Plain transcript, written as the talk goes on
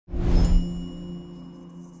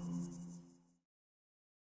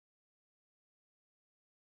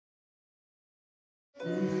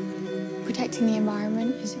Protecting the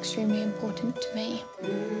environment is extremely important to me.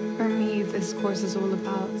 For me, this course is all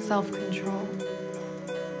about self-control.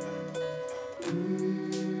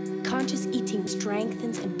 Conscious eating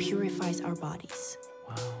strengthens and purifies our bodies.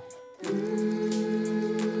 Wow.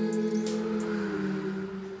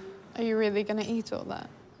 Are you really going to eat all that?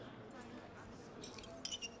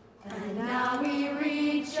 And now we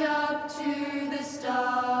reach up to the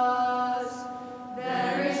stars.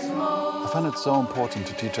 There is more. I find it so important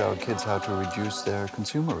to teach our kids how to reduce their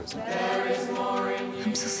consumerism. There is more in you.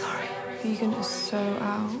 I'm so sorry. Vegan is so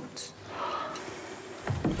out.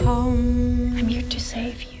 Home. I'm here to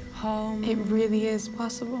save you. Home. It really is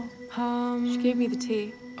possible. Home. She gave me the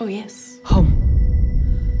tea. Oh, yes. Home.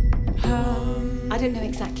 Home. I don't know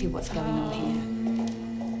exactly what's going on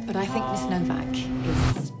here, but I think Miss Novak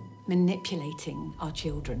is manipulating our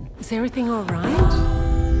children. Is everything all right?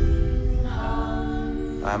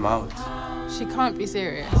 I'm out. She can't be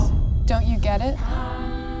serious. Don't you get it?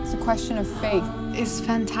 It's a question of faith. It's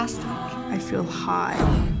fantastic. I feel high.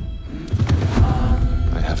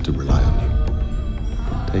 I have to rely on you.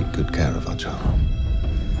 Take good care of our child.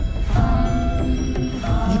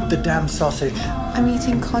 Eat the damn sausage. I'm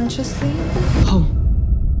eating consciously.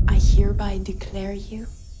 Home. I hereby declare you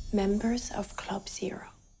members of Club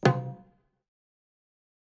Zero.